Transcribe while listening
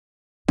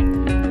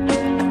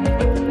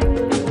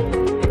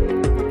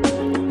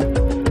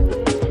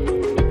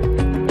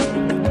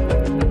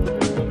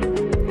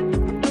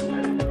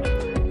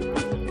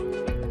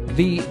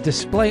The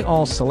Display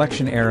All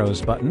Selection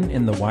Arrows button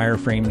in the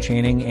Wireframe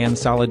Chaining and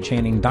Solid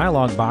Chaining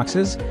dialog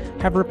boxes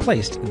have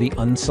replaced the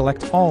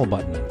Unselect All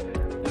button.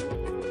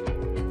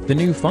 The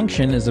new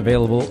function is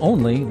available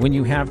only when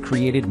you have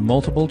created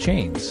multiple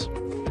chains.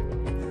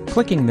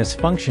 Clicking this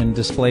function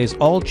displays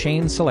all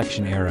chain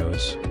selection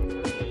arrows.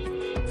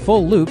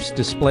 Full loops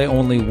display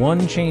only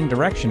one chain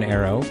direction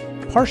arrow.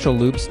 Partial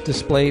loops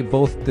display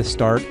both the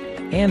start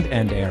and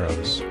end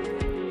arrows.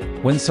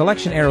 When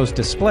selection arrows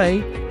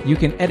display, you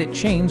can edit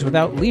chains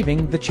without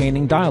leaving the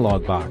chaining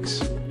dialog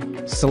box.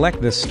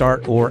 Select the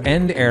start or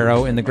end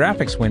arrow in the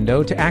graphics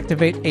window to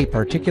activate a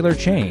particular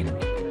chain.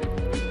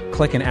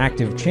 Click an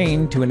active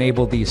chain to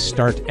enable the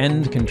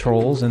start-end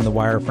controls in the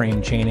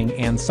Wireframe Chaining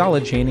and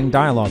Solid Chaining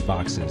dialog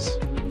boxes.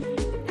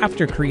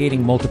 After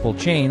creating multiple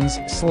chains,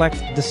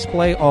 select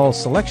Display All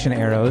Selection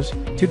Arrows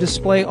to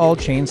display all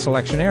chain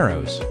selection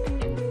arrows.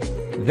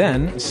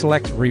 Then,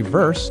 select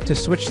Reverse to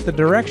switch the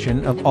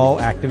direction of all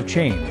active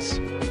chains.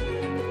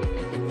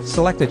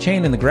 Select a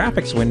chain in the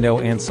graphics window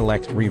and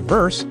select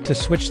Reverse to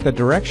switch the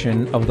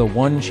direction of the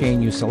one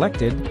chain you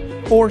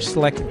selected, or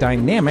select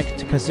Dynamic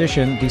to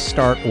position the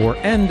start or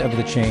end of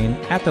the chain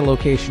at the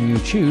location you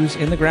choose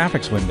in the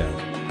graphics window.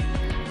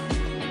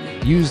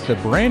 Use the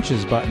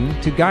Branches button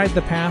to guide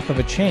the path of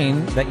a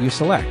chain that you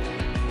select.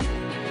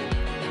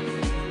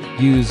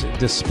 Use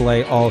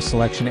Display All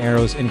Selection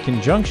Arrows in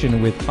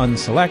conjunction with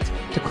Unselect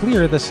to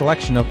clear the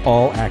selection of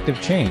all active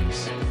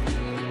chains.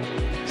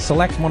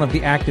 Select one of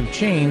the active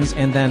chains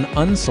and then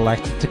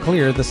unselect to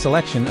clear the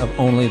selection of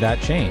only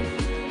that chain.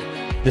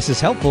 This is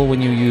helpful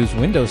when you use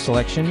window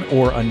selection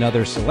or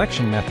another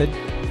selection method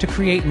to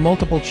create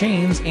multiple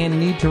chains and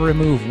need to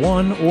remove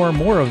one or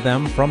more of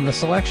them from the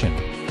selection.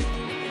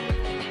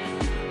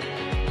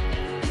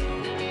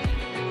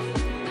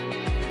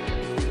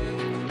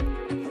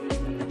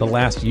 The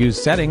last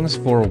used settings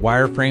for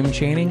Wireframe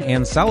Chaining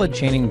and Solid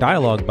Chaining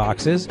dialog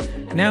boxes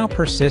now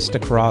persist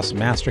across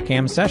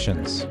MasterCAM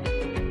sessions.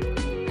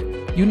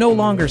 You no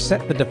longer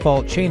set the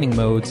default chaining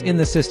modes in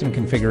the System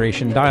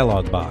Configuration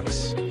dialog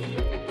box.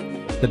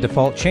 The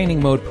default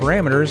chaining mode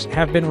parameters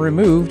have been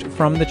removed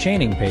from the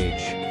chaining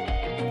page.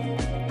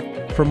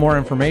 For more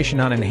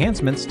information on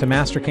enhancements to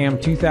MasterCAM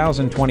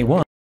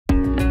 2021,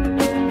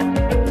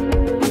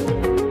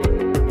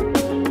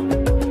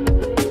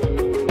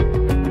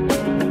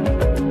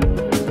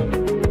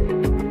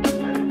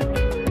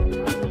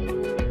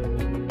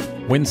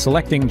 when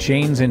selecting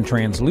chains in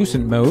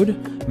translucent mode,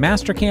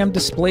 MasterCAM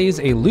displays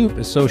a loop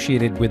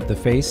associated with the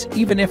face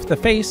even if the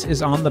face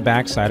is on the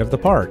back side of the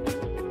part.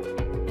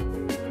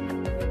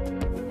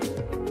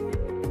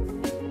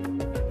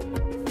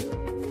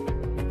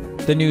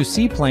 The new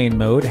Cplane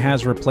mode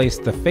has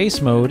replaced the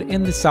face mode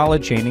in the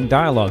Solid Chaining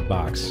dialog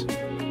box.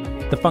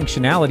 The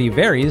functionality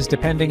varies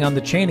depending on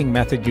the chaining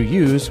method you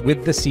use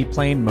with the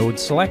Cplane mode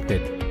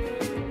selected.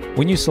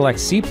 When you select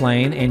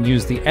Cplane and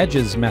use the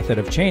Edges method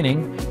of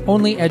chaining,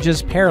 only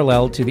edges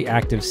parallel to the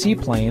active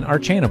Cplane are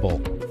chainable.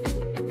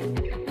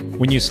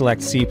 When you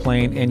select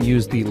Cplane and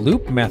use the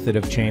Loop method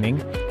of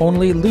chaining,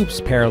 only loops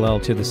parallel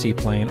to the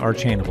Cplane are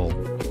chainable.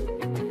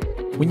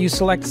 When you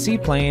select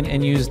Cplane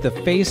and use the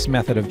Face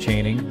method of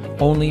chaining,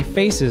 only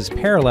faces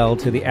parallel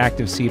to the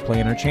active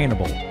Cplane are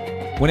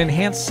chainable. When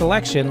enhanced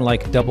selection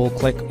like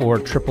double-click or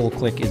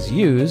triple-click is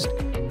used,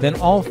 then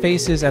all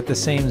faces at the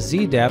same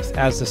Z depth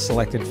as the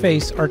selected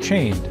face are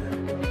chained.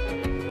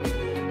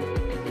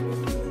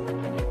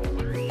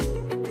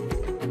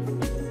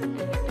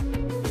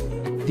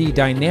 The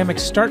Dynamic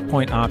Start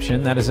Point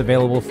option that is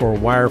available for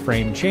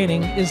wireframe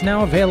chaining is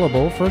now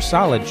available for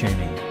solid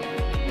chaining.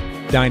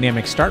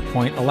 Dynamic Start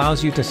Point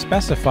allows you to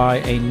specify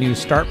a new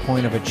start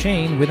point of a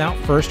chain without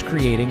first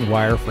creating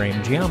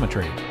wireframe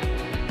geometry.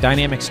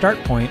 Dynamic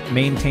Start Point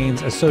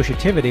maintains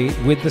associativity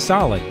with the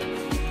solid.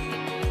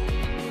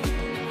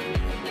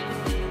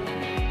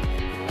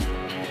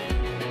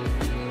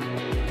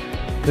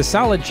 The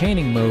solid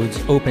chaining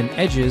modes Open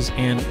Edges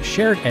and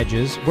Shared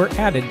Edges were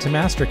added to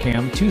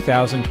MasterCAM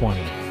 2020.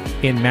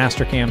 In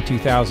MasterCAM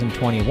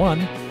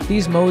 2021,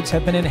 these modes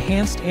have been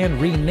enhanced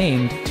and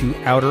renamed to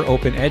Outer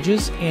Open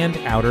Edges and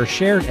Outer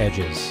Shared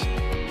Edges.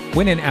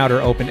 When in Outer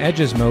Open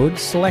Edges mode,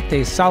 select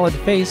a solid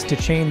face to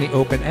chain the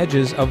open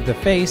edges of the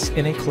face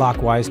in a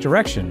clockwise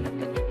direction.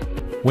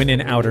 When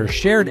in Outer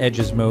Shared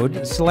Edges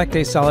mode, select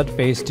a solid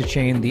face to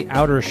chain the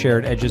outer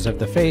shared edges of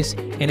the face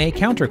in a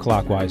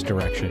counterclockwise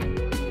direction.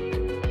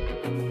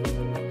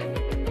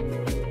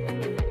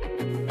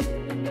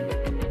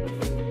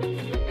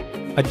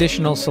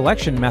 Additional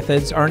selection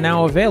methods are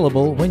now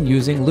available when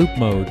using loop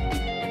mode.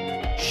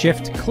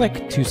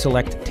 Shift-click to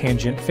select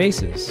tangent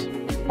faces.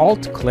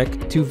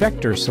 Alt-click to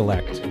vector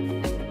select.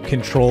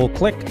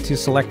 Control-click to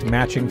select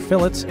matching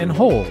fillets and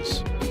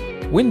holes.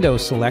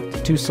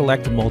 Window-select to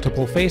select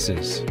multiple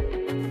faces.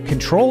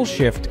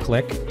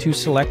 Control-Shift-click to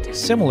select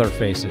similar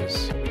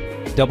faces.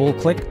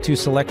 Double-click to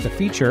select a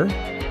feature.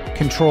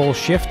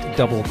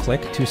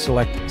 Control-Shift-double-click to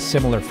select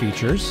similar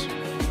features.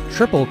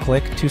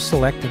 Triple-click to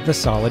select the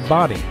solid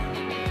body.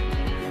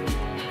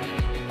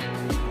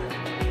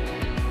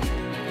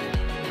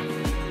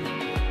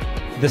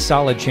 The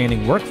solid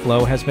chaining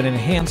workflow has been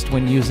enhanced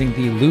when using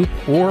the loop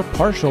or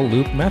partial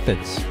loop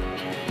methods.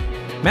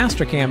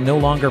 MasterCAM no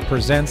longer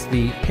presents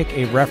the Pick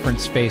a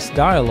Reference Face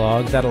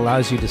dialog that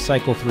allows you to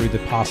cycle through the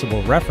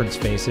possible reference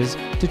faces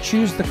to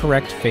choose the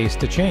correct face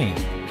to chain.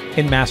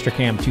 In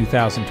MasterCAM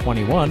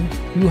 2021,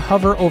 you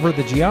hover over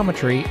the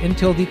geometry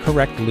until the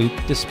correct loop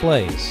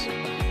displays.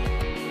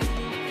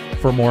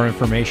 For more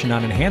information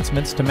on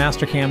enhancements to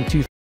MasterCAM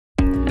 2021,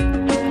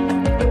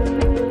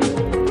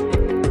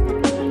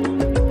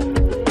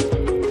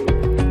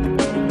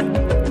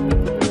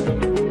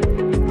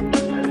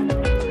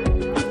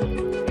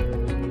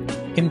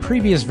 in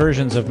previous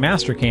versions of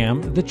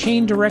MasterCAM, the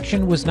chain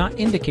direction was not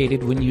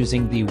indicated when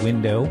using the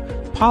window,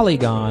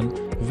 polygon,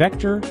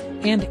 vector,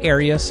 and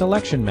area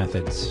selection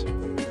methods.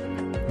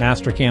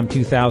 MasterCAM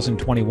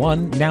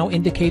 2021 now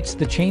indicates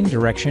the chain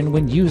direction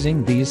when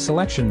using these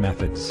selection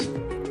methods.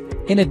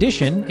 In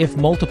addition, if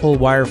multiple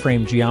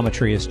wireframe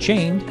geometry is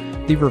chained,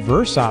 the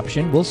reverse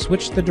option will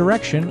switch the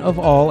direction of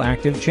all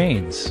active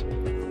chains.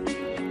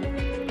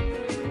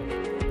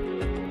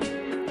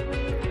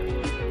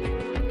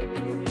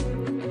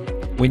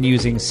 When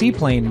using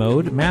Cplane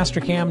mode,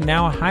 MasterCAM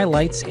now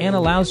highlights and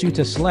allows you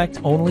to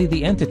select only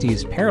the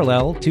entities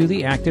parallel to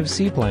the active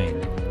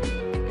Cplane.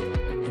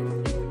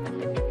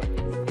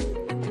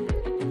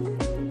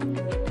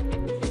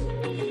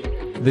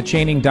 The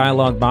chaining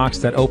dialog box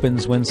that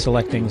opens when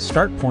selecting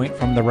Start Point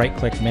from the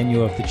right-click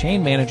menu of the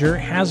Chain Manager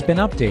has been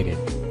updated.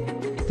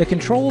 The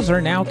controls are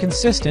now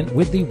consistent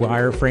with the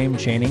wireframe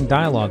chaining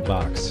dialog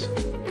box.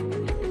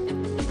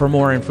 For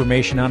more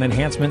information on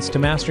enhancements to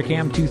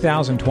MasterCAM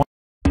 2020,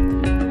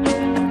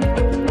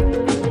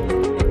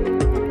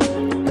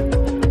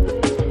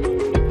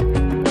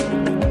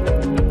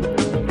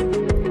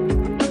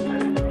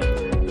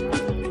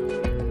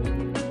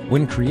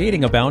 when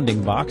creating a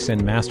bounding box in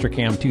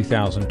MasterCAM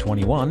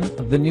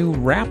 2021, the new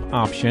Wrap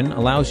option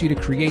allows you to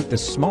create the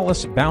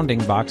smallest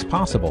bounding box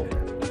possible.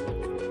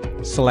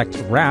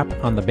 Select Wrap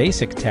on the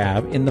Basic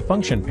tab in the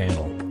Function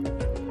panel.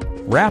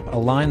 Wrap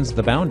aligns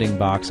the bounding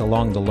box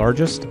along the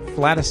largest,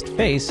 flattest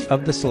face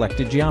of the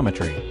selected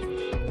geometry.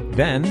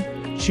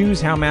 Then, choose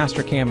how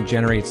MasterCAM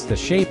generates the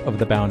shape of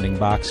the bounding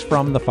box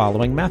from the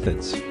following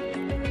methods.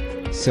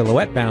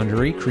 Silhouette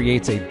Boundary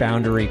creates a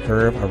boundary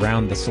curve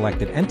around the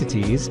selected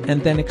entities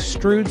and then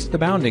extrudes the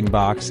bounding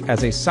box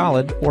as a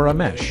solid or a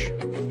mesh.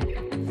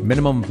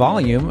 Minimum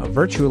Volume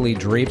virtually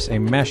drapes a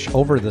mesh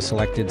over the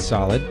selected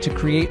solid to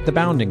create the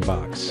bounding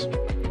box.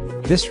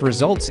 This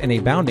results in a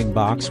bounding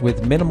box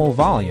with minimal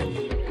volume.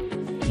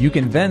 You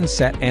can then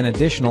set an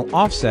additional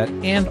offset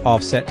and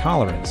offset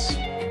tolerance.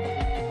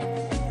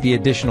 The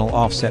additional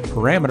offset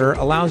parameter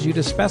allows you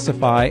to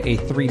specify a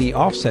 3D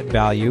offset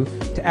value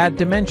to add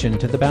dimension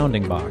to the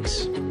bounding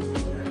box.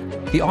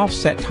 The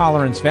offset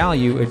tolerance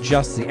value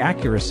adjusts the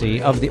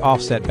accuracy of the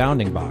offset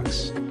bounding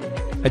box.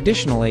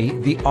 Additionally,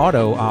 the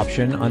Auto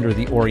option under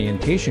the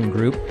Orientation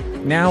group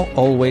now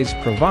always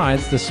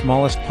provides the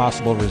smallest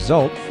possible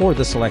result for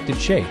the selected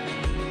shape.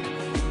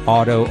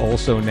 Auto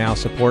also now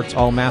supports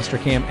all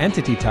MasterCAM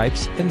entity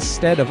types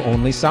instead of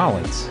only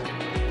solids.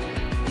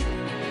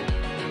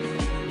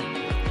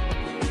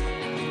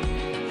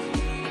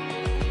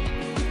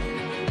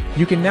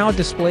 You can now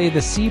display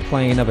the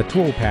Cplane of a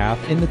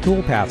toolpath in the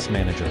Toolpaths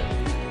Manager.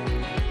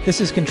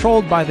 This is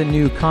controlled by the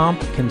new Comp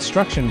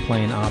Construction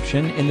Plane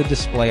option in the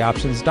Display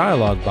Options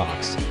dialog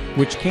box,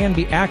 which can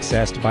be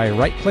accessed by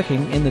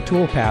right-clicking in the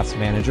Toolpaths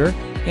Manager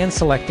and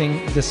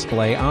selecting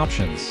Display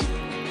Options.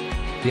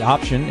 The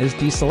option is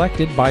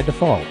deselected by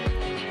default.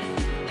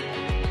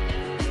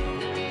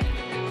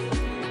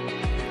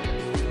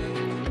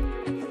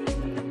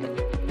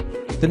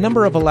 The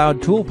number of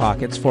allowed tool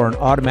pockets for an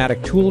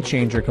automatic tool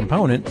changer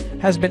component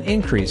has been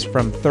increased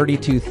from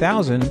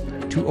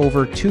 32,000 to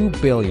over 2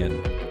 billion.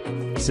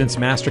 Since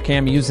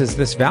MasterCAM uses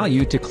this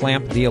value to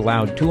clamp the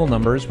allowed tool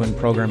numbers when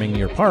programming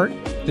your part,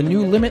 the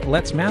new limit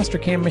lets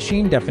MasterCAM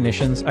machine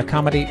definitions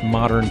accommodate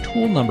modern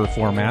tool number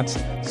formats,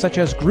 such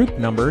as group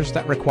numbers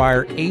that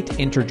require 8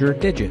 integer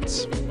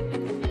digits.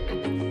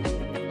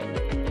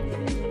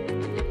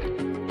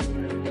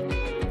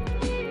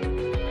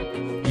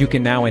 You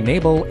can now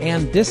enable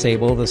and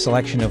disable the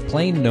selection of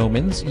plane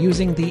gnomons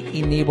using the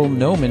Enable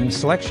Gnomon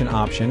selection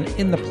option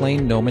in the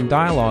Plane Gnomon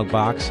dialog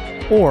box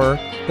or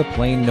the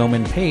Plane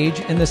Gnomon page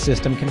in the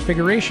System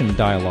Configuration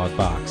dialog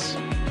box.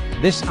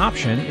 This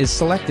option is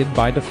selected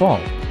by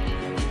default.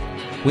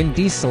 When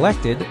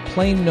deselected,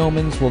 plane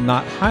gnomons will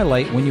not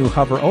highlight when you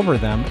hover over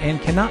them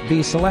and cannot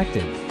be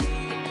selected.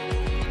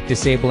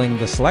 Disabling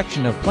the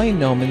selection of plane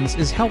gnomons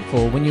is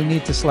helpful when you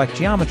need to select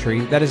geometry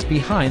that is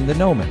behind the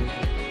gnomon.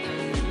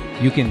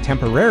 You can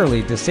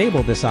temporarily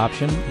disable this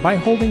option by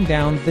holding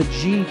down the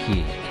G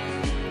key.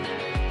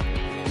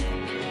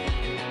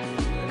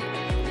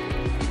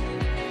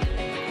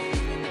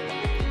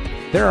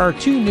 There are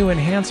 2 new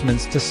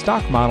enhancements to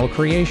stock model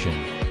creation.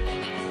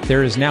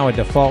 There is now a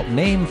default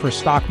name for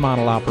stock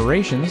model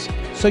operations,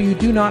 so you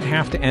do not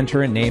have to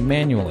enter a name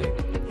manually.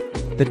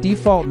 The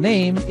default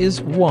name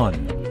is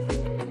 1.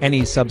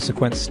 Any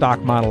subsequent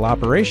stock model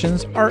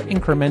operations are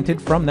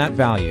incremented from that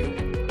value.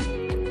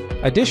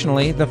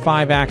 Additionally, the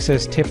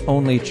 5-axis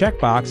tip-only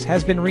checkbox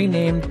has been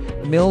renamed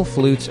Mill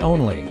Flutes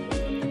Only.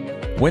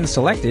 When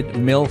selected,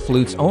 Mill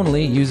Flutes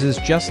Only uses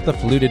just the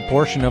fluted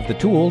portion of the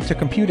tool to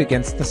compute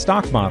against the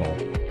stock model.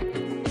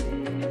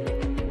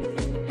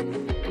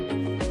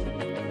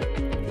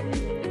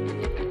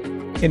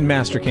 In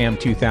MasterCAM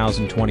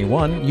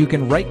 2021, you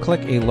can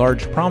right-click a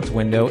large prompt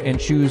window and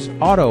choose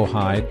Auto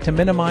Hide to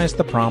minimize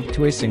the prompt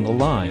to a single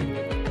line.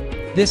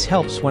 This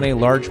helps when a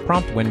large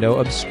prompt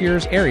window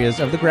obscures areas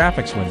of the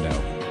graphics window.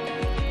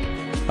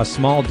 A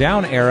small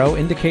down arrow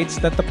indicates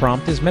that the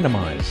prompt is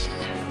minimized.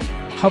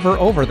 Hover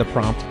over the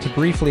prompt to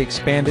briefly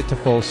expand it to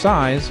full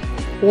size,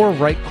 or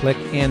right-click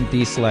and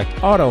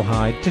deselect Auto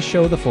Hide to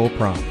show the full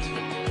prompt.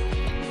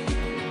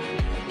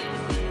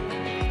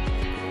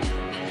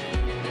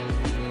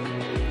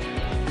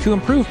 To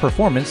improve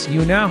performance,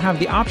 you now have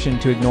the option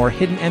to ignore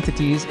hidden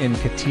entities in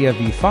CATIA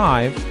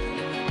V5,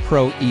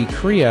 Pro E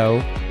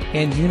Creo,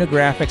 and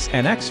Unigraphics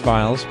NX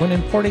files when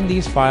importing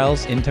these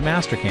files into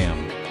MasterCAM.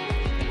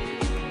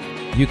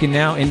 You can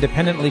now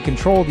independently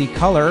control the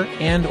color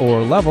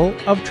and/or level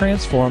of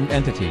transformed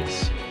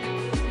entities.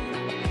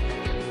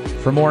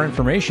 For more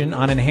information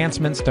on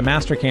enhancements to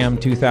MasterCAM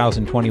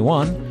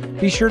 2021,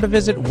 be sure to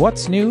visit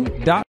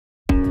whatsnew.com.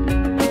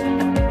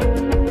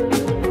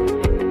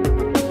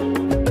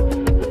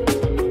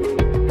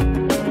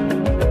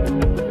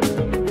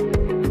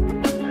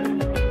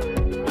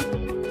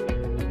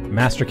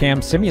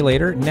 MasterCAM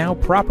Simulator now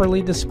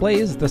properly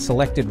displays the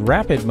selected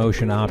Rapid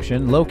Motion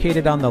option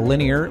located on the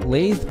linear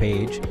Lathe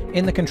page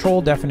in the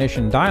Control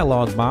Definition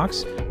dialog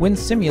box when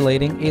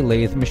simulating a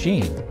lathe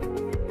machine.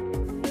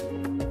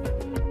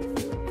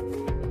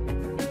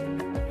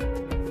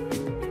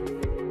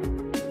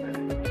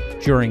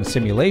 During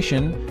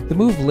simulation, the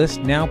Move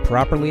list now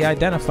properly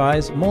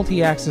identifies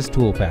multi-axis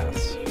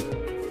toolpaths.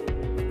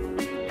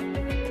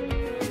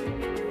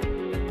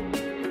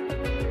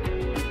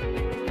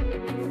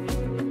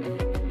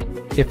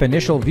 If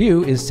Initial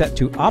View is set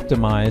to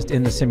Optimized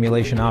in the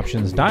Simulation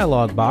Options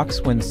dialog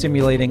box when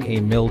simulating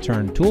a mill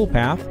turn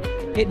toolpath,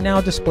 it now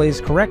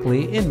displays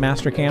correctly in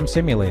MasterCAM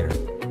Simulator.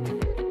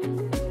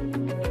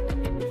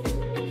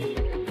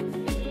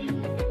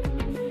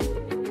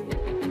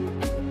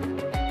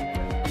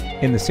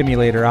 In the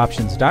Simulator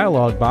Options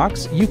dialog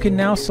box, you can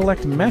now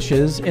select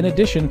meshes in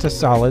addition to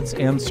solids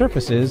and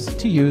surfaces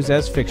to use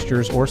as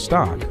fixtures or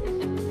stock.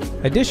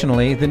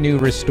 Additionally, the new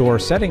Restore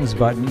Settings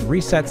button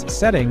resets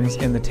settings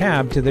in the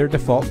tab to their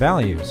default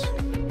values.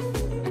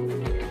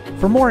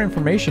 For more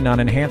information on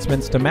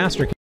enhancements to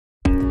MasterCAM,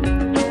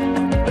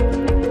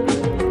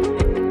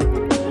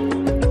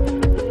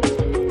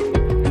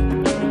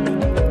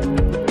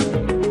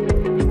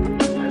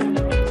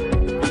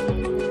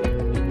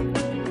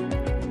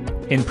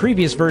 in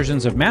previous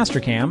versions of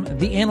MasterCAM,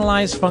 the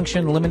Analyze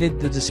function limited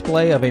the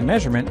display of a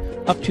measurement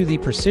up to the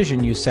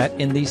precision you set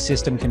in the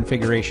System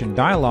Configuration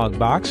dialog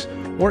box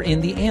or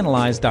in the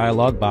Analyze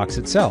dialog box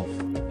itself.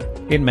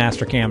 In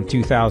MasterCAM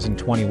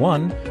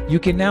 2021, you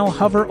can now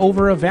hover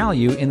over a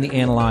value in the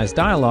Analyze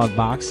dialog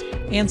box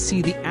and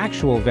see the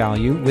actual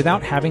value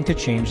without having to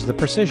change the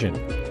precision.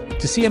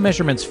 To see a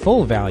measurement's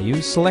full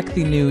value, select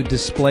the new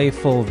Display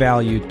Full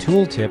Value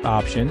tooltip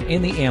option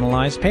in the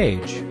Analyze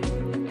page.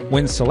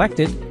 When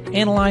selected,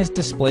 Analyze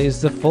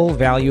displays the full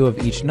value of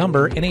each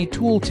number in a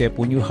tooltip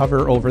when you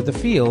hover over the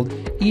field,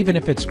 even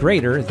if it's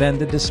greater than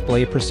the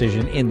display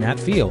precision in that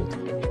field.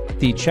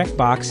 The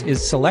checkbox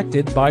is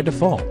selected by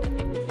default.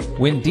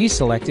 When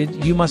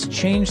deselected, you must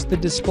change the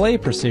display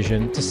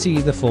precision to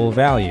see the full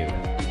value.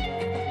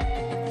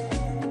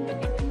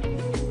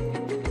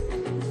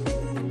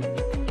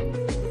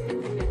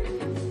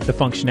 The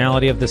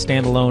functionality of the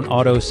standalone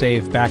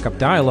AutoSave backup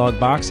dialog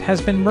box has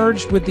been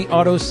merged with the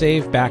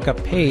AutoSave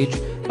backup page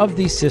of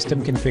the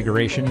System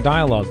Configuration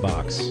dialog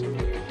box.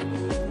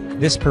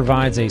 This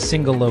provides a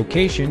single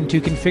location to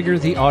configure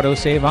the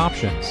AutoSave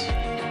options.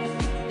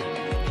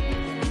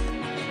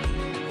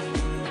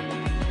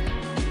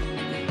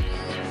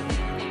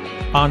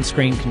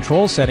 On-screen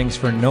control settings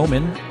for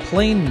Gnomon,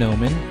 Plane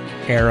Gnomon,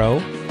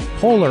 Arrow,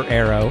 Polar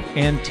Arrow,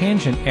 and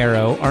Tangent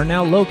Arrow are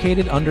now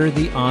located under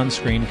the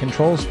On-Screen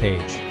Controls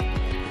page.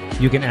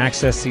 You can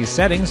access these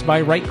settings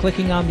by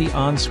right-clicking on the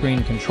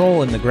on-screen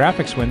control in the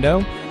graphics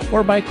window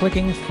or by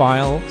clicking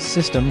File,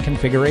 System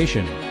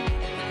Configuration.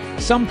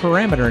 Some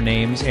parameter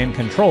names and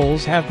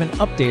controls have been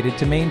updated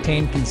to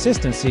maintain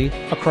consistency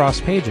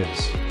across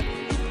pages.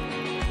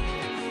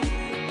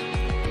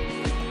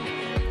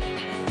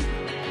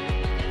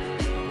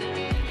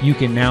 You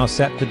can now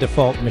set the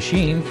default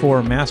machine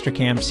for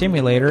MasterCAM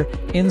Simulator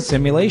in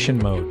simulation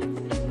mode.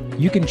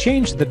 You can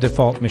change the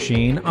default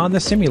machine on the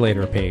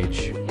simulator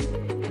page.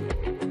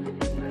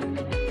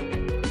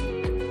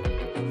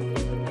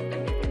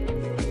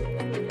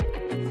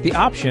 The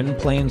option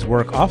Planes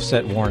Work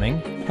Offset Warning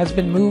has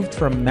been moved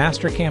from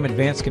MasterCAM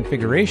Advanced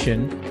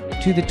Configuration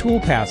to the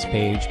Toolpaths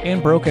page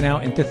and broken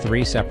out into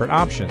 3 separate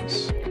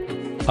options.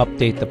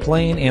 Update the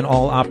plane and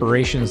all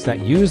operations that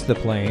use the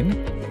plane,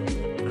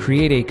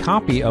 create a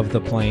copy of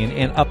the plane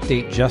and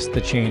update just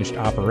the changed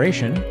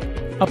operation,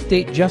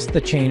 update just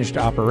the changed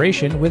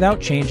operation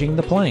without changing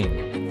the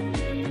plane.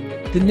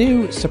 The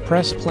new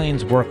Suppress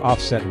Planes Work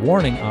Offset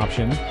Warning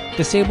option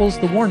disables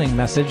the warning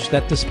message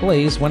that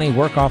displays when a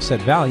work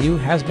offset value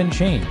has been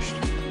changed.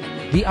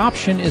 The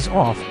option is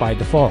off by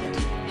default.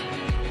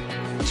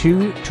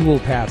 Two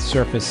Toolpath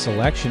surface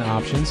selection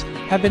options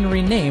have been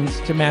renamed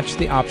to match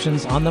the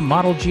options on the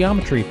Model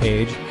Geometry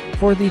page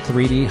for the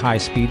 3D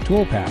high-speed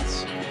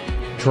toolpaths.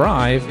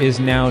 Drive is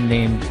now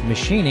named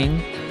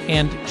Machining,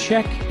 and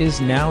Check is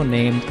now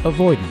named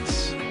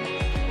Avoidance.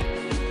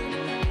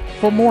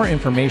 For more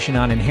information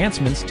on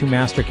enhancements to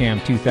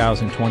MasterCAM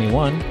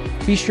 2021,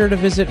 be sure to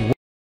visit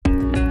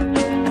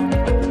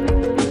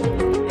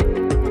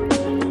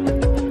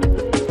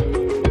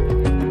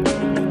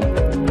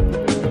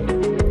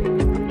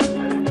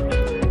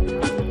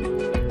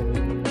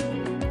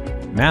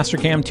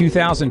MasterCAM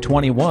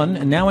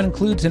 2021 now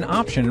includes an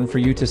option for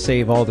you to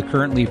save all the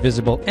currently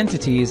visible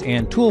entities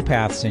and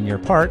toolpaths in your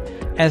part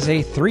as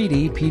a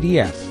 3D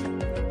PDF.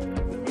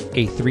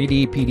 A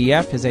 3D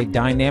PDF is a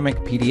dynamic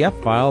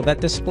PDF file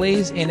that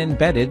displays an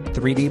embedded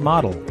 3D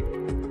model.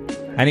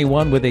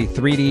 Anyone with a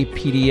 3D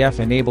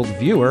PDF-enabled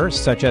viewer,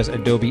 such as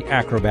Adobe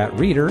Acrobat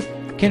Reader,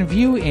 can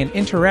view and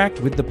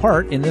interact with the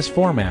part in this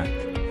format.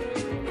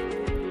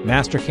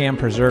 MasterCAM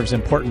preserves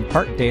important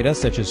part data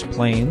such as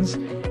planes,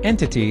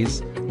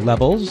 entities,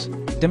 levels,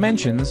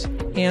 dimensions,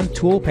 and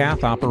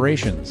toolpath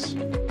operations.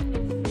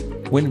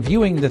 When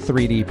viewing the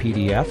 3D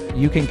PDF,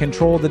 you can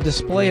control the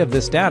display of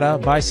this data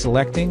by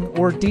selecting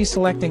or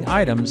deselecting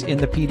items in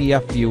the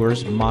PDF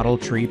viewer's model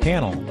tree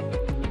panel.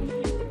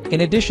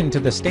 In addition to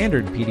the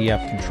standard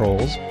PDF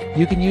controls,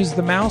 you can use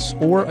the mouse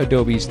or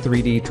Adobe's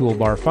 3D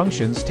toolbar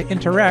functions to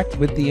interact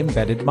with the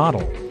embedded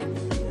model.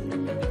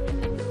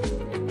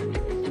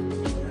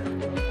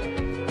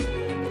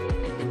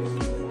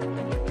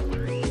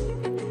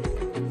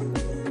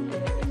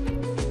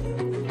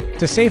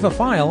 To save a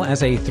file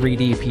as a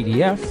 3D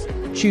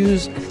PDF,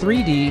 choose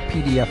 3D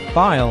PDF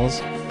Files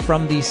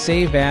from the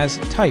Save As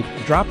Type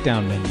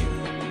drop-down menu.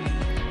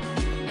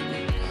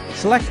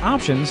 Select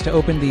Options to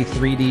open the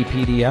 3D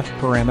PDF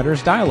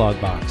Parameters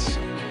dialog box.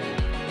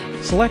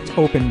 Select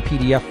Open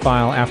PDF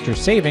File after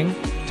saving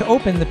to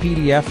open the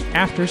PDF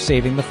after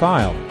saving the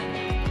file.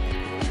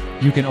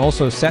 You can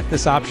also set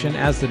this option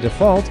as the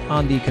default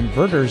on the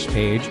Converters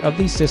page of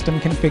the System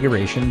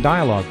Configuration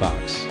dialog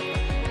box.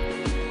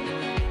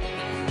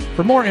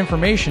 For more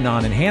information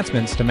on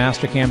enhancements to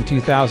MasterCAM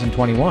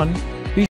 2021,